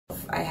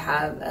I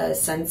have a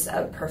sense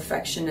of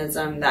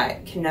perfectionism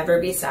that can never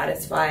be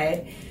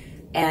satisfied,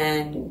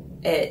 and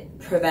it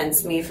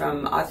prevents me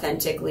from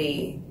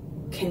authentically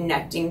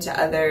connecting to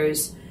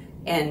others,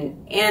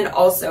 and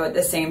also at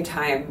the same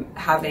time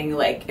having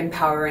like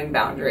empowering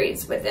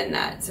boundaries within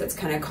that. So it's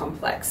kind of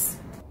complex.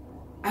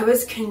 I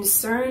was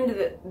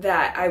concerned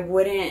that I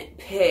wouldn't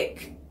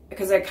pick,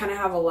 because I kind of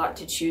have a lot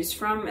to choose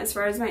from as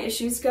far as my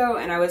issues go,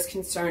 and I was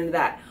concerned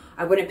that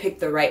I wouldn't pick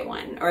the right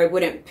one, or I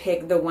wouldn't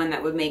pick the one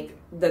that would make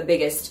the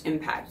biggest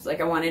impact.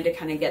 Like I wanted to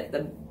kind of get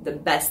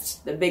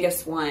the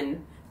biggest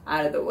one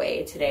out of the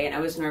way today, and I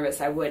was nervous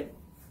I would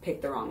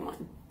pick the wrong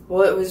one.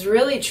 Well, it was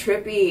really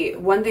trippy.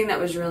 One thing that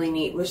was really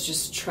neat was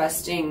just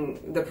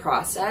trusting the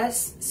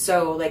process.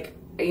 So like,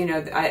 you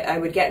know, I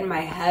would get in my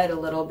head a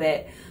little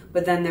bit,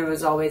 but then there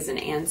was always an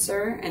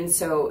answer. And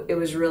so it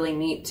was really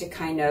neat to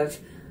kind of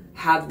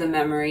have the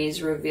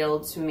memories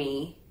revealed to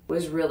me. It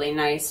was really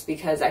nice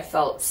because I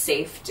felt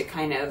safe to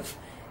kind of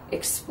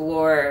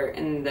explore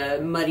in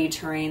the muddy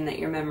terrain that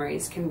your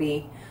memories can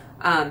be.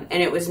 And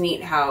it was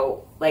neat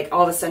how, like,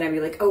 all of a sudden I'd be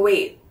like, oh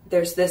wait,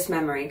 there's this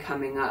memory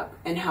coming up,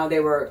 and how they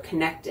were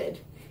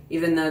connected,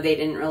 even though they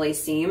didn't really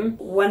seem.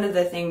 One of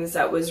the things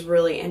that was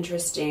really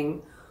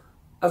interesting,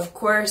 of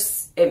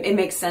course, it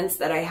makes sense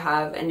that I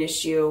have an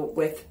issue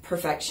with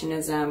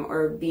perfectionism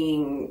or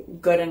being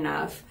good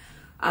enough.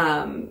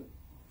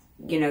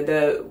 You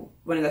know,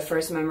 one of the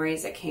first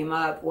memories that came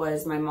up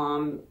was my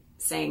mom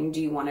saying,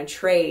 do you want to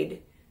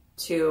trade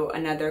to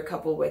another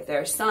couple with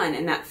their son?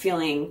 And that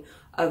feeling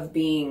of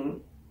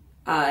being,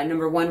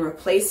 number one,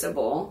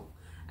 replaceable,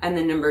 and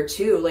then number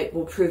two, like,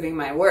 well, proving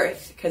my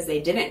worth because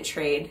they didn't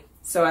trade.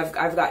 So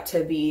I've got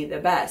to be the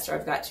best, or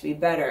I've got to be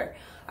better.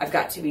 I've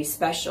got to be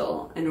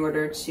special in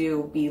order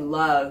to be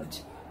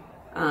loved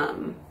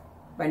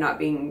by not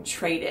being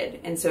traded.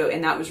 And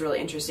that was really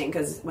interesting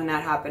because when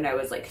that happened, I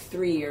was like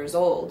 3 years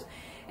old.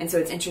 And so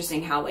it's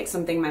interesting how, like,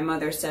 something my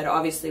mother said,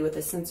 obviously with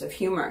a sense of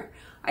humor,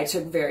 I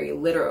took very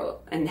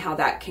literal, and how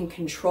that can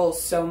control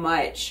so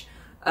much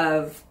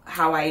of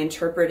how I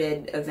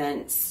interpreted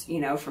events, you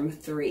know, from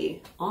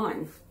 3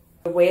 on.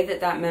 The way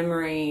that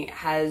memory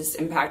has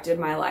impacted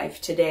my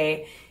life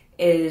today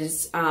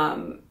is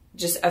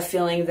just a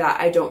feeling that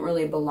I don't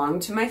really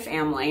belong to my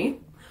family,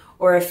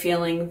 or a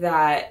feeling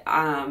that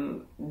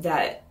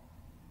that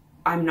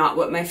I'm not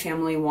what my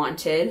family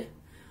wanted,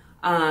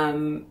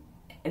 that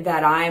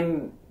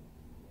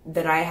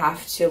I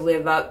have to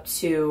live up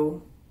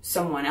to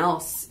someone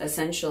else,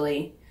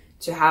 essentially,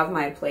 to have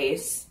my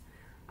place,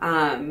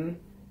 and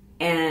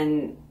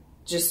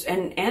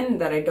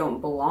that I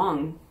don't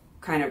belong,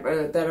 kind of,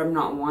 or that I'm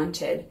not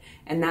wanted.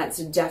 And that's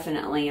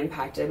definitely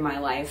impacted my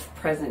life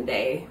present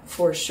day,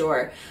 for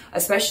sure.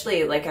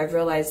 Especially, like, I've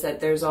realized that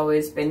there's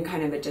always been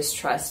kind of a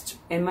distrust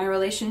in my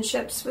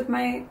relationships with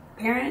my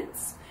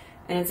parents.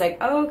 And it's like,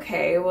 oh,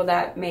 okay, well,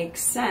 that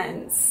makes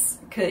sense.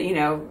 'Cause, you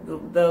know,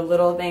 the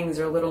little things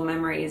or little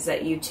memories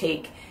that you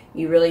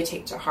really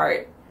take to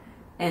heart,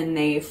 and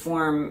they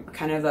form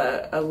kind of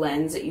a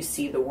lens that you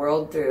see the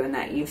world through, and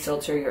that you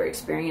filter your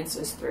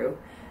experiences through.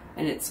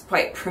 And it's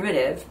quite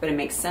primitive, but it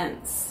makes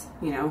sense,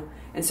 you know?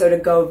 And so to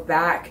go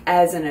back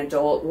as an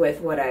adult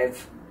with what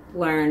I've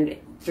learned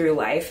through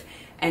life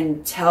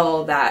and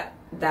tell that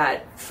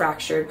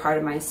fractured part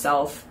of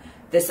myself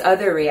this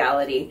other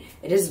reality,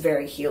 it is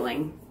very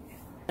healing.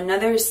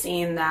 Another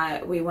scene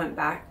that we went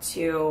back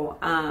to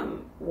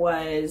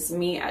was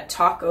me at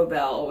Taco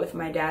Bell with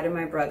my dad and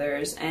my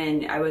brothers,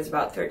 and I was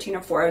about 13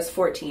 or 14. I was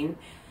 14,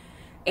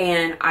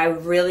 and I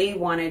really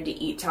wanted to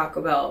eat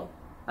Taco Bell.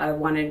 I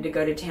wanted to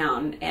go to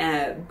town,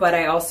 but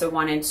I also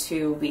wanted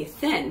to be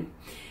thin.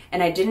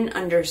 And I didn't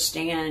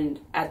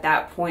understand at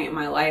that point in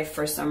my life,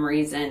 for some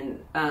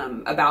reason,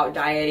 about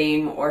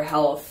dieting or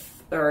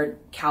health or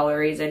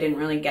calories. I didn't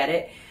really get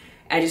it.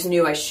 I just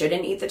knew I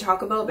shouldn't eat the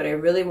Taco Bell, but I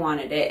really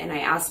wanted it. And I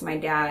asked my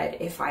dad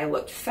if I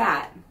looked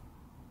fat.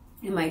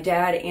 And my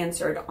dad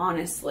answered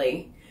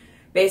honestly,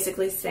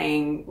 basically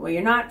saying, well,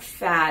 you're not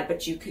fat,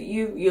 but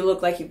you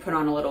look like you put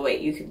on a little weight.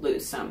 You could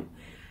lose some.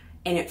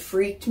 And it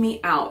freaked me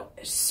out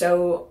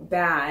so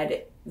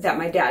bad that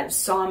my dad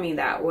saw me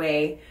that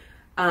way.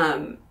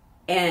 And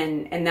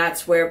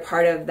that's where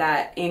part of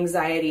that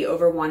anxiety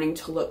over wanting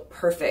to look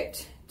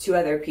perfect to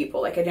other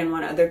people, like I didn't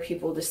want other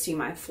people to see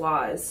my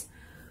flaws.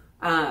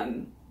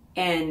 And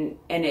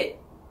it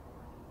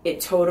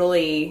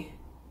totally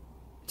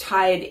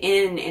tied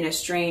in a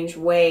strange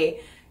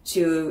way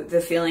to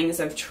the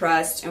feelings of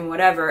trust and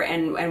whatever.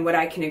 And what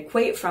I can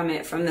equate from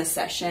the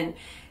session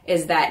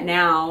is that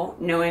now,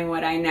 knowing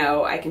what I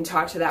know, I can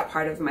talk to that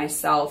part of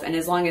myself. And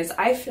as long as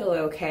I feel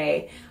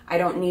okay, I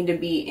don't need to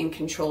be in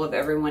control of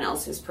everyone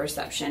else's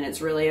perception.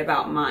 It's really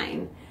about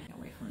mine.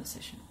 Away from the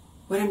session.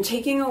 What I'm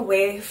taking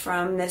away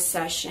from this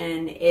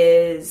session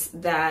is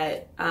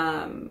that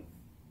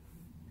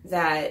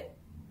that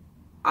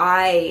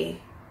I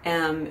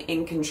am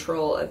in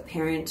control of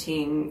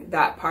parenting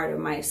that part of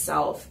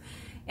myself,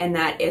 and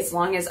that as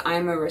long as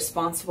I'm a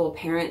responsible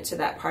parent to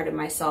that part of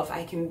myself,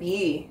 I can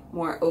be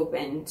more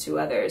open to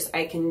others.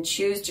 I can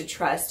choose to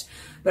trust,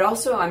 but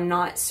also I'm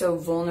not so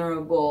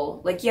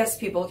vulnerable. Like, yes,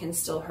 people can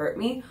still hurt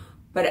me,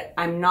 but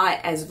I'm not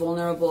as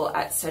vulnerable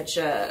at such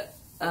a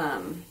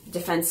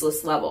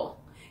defenseless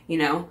level, you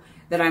know,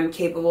 that I'm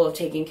capable of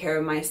taking care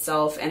of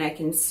myself, and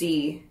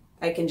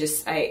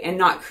and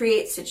not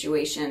create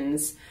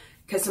situations,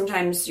 because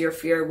sometimes your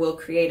fear will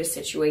create a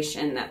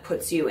situation that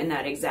puts you in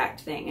that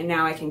exact thing. And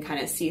now I can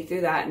kind of see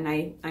through that, and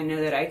I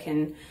know that I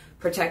can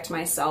protect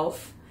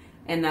myself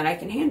and that I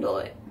can handle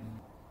it.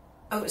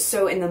 Oh,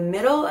 so in the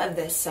middle of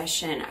this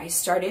session, I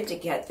started to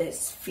get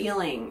this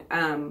feeling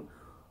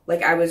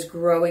like I was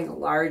growing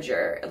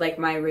larger, like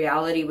my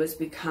reality was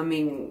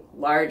becoming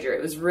larger.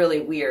 It was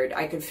really weird.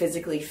 I could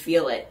physically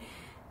feel it.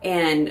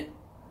 And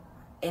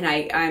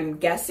I'm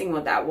guessing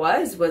what that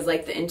was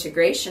like the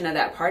integration of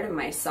that part of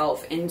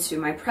myself into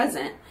my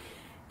present.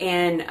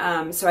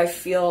 And so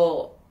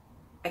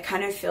I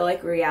kind of feel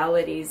like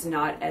reality's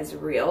not as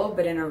real,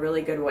 but in a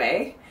really good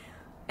way.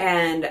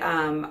 And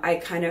I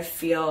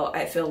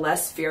feel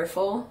less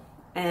fearful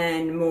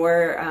and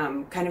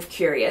more kind of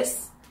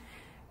curious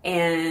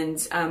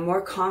and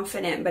more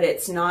confident, but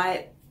it's not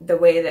the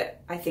way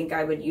that I think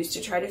I would used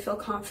to try to feel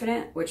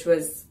confident, which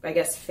was, I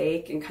guess,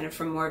 fake and kind of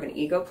from more of an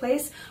ego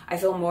place. I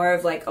feel more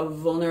of like a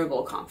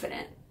vulnerable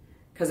confident,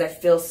 because I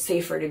feel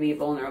safer to be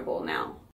vulnerable now.